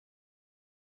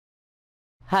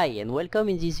Hi and welcome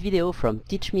in this video from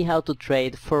Teach Me How to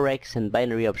Trade Forex and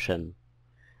Binary Option.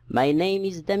 My name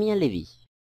is Damien Levy.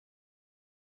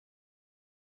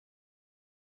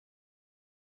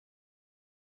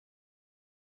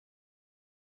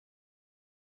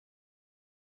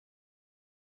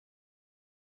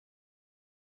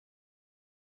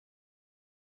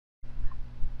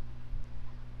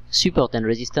 Support and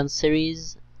Resistance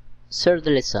Series, third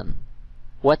lesson.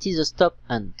 What is a stop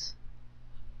hunt?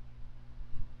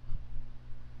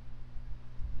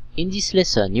 In this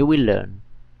lesson you will learn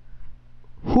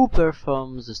who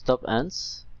performs the stop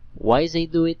hunts, why they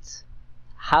do it,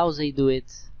 how they do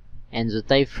it, and the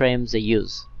time frames they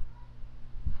use.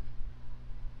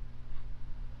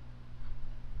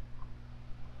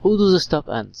 Who do the stop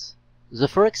hunts? The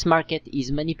forex market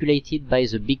is manipulated by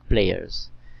the big players,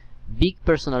 big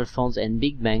personal funds and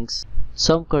big banks.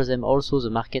 Some call them also the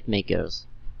market makers.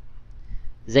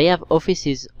 They have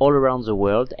offices all around the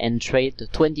world and trade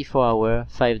 24 hours,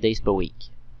 5 days per week.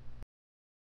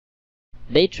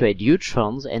 They trade huge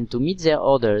funds, and to meet their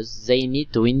orders they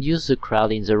need to induce the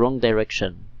crowd in the wrong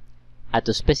direction, at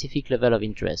a specific level of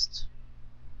interest.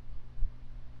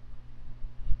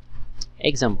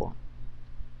 Example.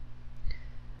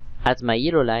 At my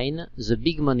yellow line, the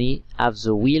big money have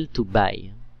the will to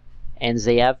buy, and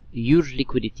they have huge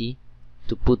liquidity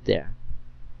to put there.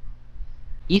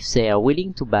 If they are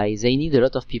willing to buy, they need a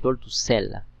lot of people to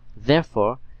sell.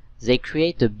 Therefore, they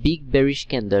create a big bearish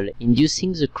candle,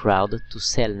 inducing the crowd to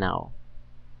sell now.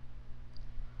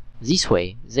 This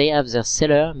way, they have their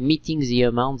seller meeting the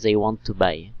amount they want to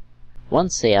buy.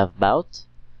 Once they have bought,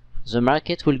 the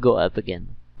market will go up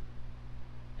again.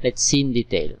 Let's see in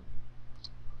detail.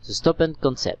 The stop hunt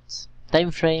concept.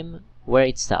 Time frame, where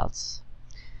it starts.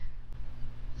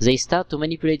 They start to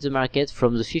manipulate the market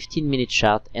from the 15-minute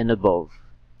chart and above.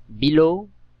 Below,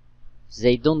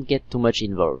 they don't get too much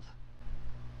involved.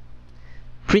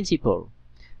 Principle.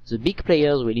 The big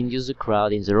players will induce the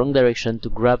crowd in the wrong direction to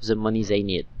grab the money they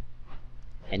need.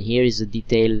 And here is a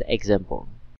detailed example.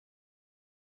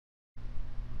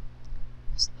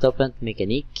 Stop hunt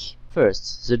mechanic.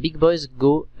 First, the big boys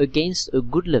go against a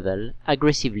good level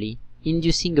aggressively,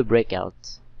 inducing a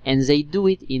breakout. And they do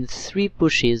it in 3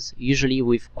 pushes, usually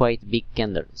with quite big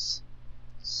candles.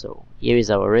 So here is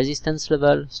our resistance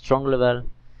level, strong level.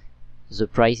 The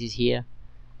price is here.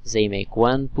 They make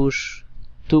 1 push,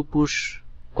 2 push,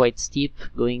 quite steep,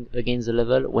 going against the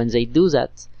level. When they do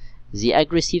that, the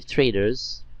aggressive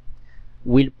traders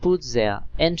will put their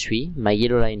entry, my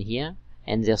yellow line here,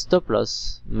 and their stop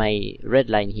loss, my red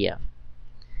line here.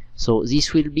 So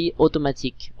this will be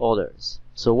automatic orders.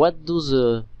 So what do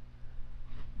the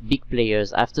big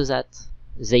players after that?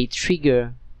 They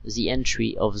trigger the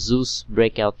entry of those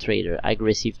breakout trader,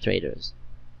 aggressive traders.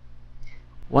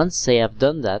 Once they have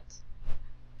done that,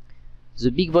 the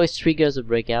big boys trigger the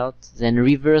breakout, then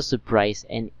reverse the price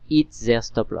and hit their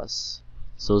stop loss.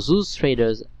 So those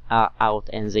traders are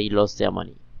out and they lost their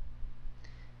money.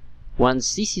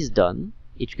 Once this is done,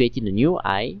 it created a new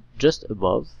high just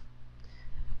above.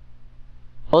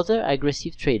 Other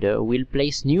aggressive trader will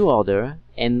place new order,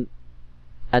 and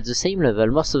at the same level,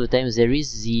 most of the time there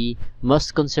is the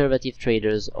most conservative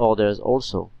traders orders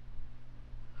also.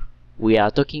 We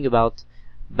are talking about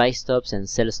buy stops and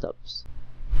sell stops.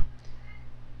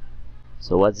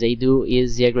 So what they do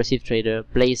is the aggressive trader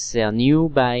place their new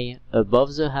buy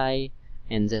above the high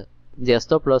and their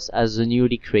stop loss as the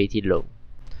newly created low.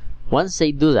 Once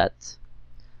they do that,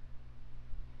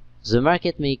 the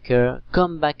market maker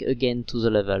come back again to the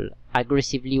level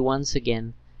aggressively once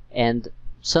again, and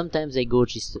sometimes they go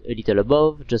just a little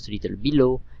above, just a little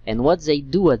below, and what they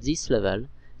do at this level,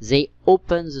 they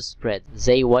open the spread,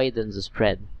 they widen the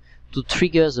spread to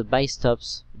trigger the buy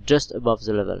stops just above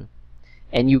the level.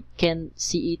 And you can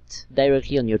see it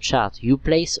directly on your chart. You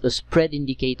place a spread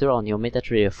indicator on your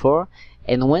MetaTrader 4,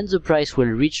 and when the price will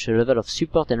reach a level of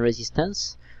support and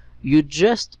resistance, you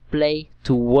just play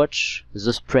to watch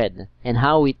the spread and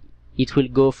how it will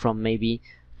go from maybe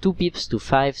 2 pips to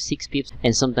 5, 6 pips,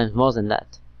 and sometimes more than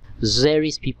that. There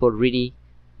is people really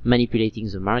manipulating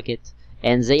the market,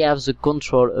 and they have the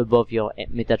control above your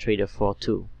MetaTrader 4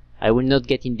 too. I will not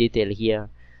get in detail here,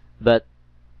 but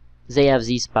they have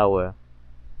this power,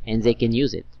 and they can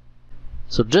use it.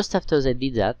 So just after they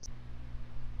did that,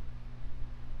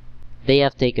 they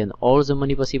have taken all the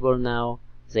money possible now.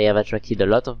 They have attracted a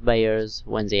lot of buyers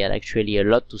when they had actually a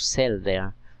lot to sell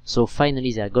there. So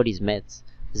finally their goal is met.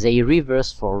 They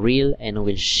reverse for real and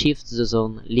will shift the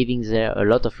zone, leaving there a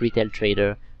lot of retail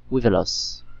trader with a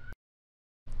loss.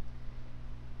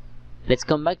 Let's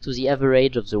come back to the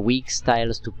average of the weak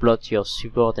styles to plot your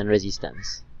support and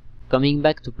resistance. coming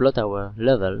back to plot our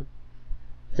level,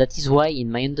 that is why in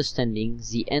my understanding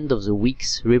the end of the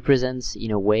wicks represents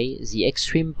in a way the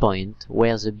extreme point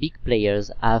where the big players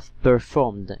have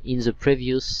performed in the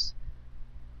previous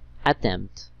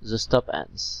attempt the stop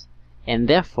hunts, and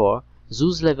therefore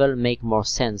those levels make more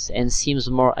sense and seems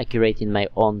more accurate in my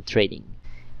own trading.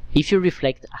 If you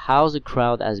reflect how the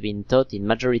crowd has been taught in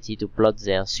majority to plot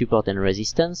their support and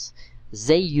resistance,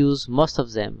 they use most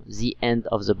of them the end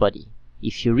of the body.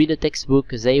 If you read a textbook,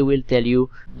 they will tell you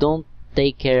don't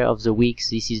take care of the wicks,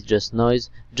 this is just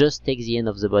noise, just take the end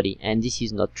of the body, and this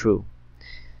is not true.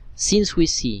 Since we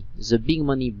see the big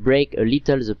money break a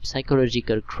little the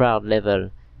psychological crowd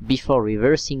level before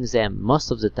reversing them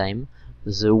most of the time,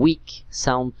 the wick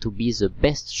sound to be the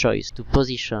best choice to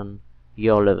position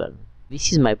your level.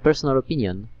 This is my personal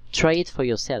opinion. Try it for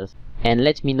yourself and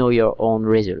let me know your own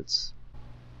results.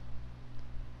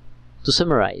 To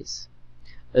summarize,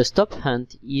 a stop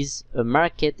hunt is a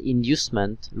market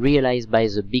inducement realized by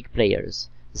the big players.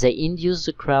 They induce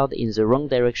the crowd in the wrong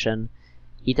direction.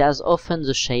 It has often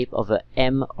the shape of a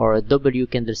M or a W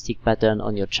candlestick pattern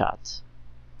on your chart.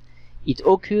 It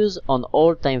occurs on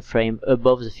all time frame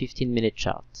above the 15-minute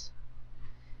chart.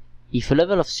 If a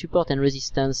level of support and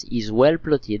resistance is well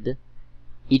plotted,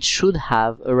 it should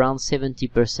have around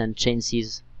 70%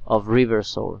 chances of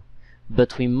reversal,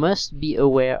 but we must be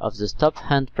aware of the stop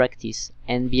hunt practice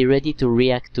and be ready to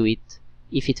react to it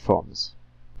if it forms.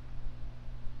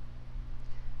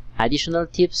 Additional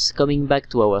tips coming back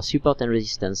to our support and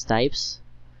resistance types.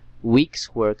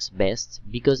 Wicks works best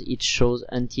because it shows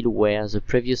until where the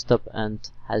previous stop hunt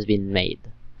has been made.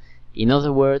 In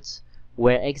other words,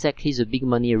 where exactly the big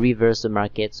money reversed the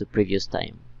market the previous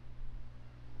time.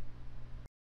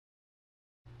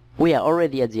 We are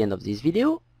already at the end of this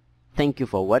video. Thank you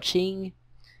for watching.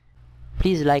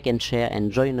 Please like and share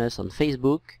and join us on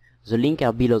Facebook. The links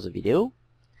are below the video.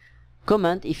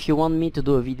 Comment if you want me to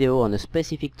do a video on a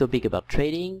specific topic about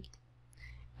trading.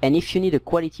 And if you need a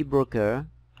quality broker,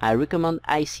 I recommend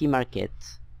IC Market,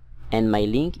 and my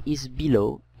link is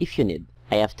below if you need.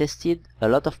 I have tested a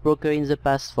lot of brokers in the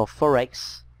past for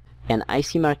Forex, and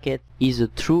IC Market is a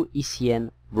true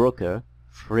ECN broker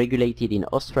regulated in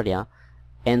Australia,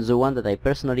 and the one that I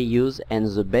personally use and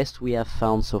the best we have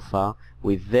found so far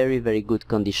with very good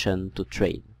condition to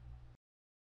trade.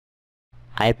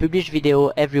 I publish video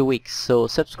every week, so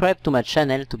subscribe to my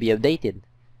channel to be updated.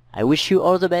 I wish you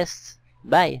all the best.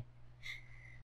 Bye!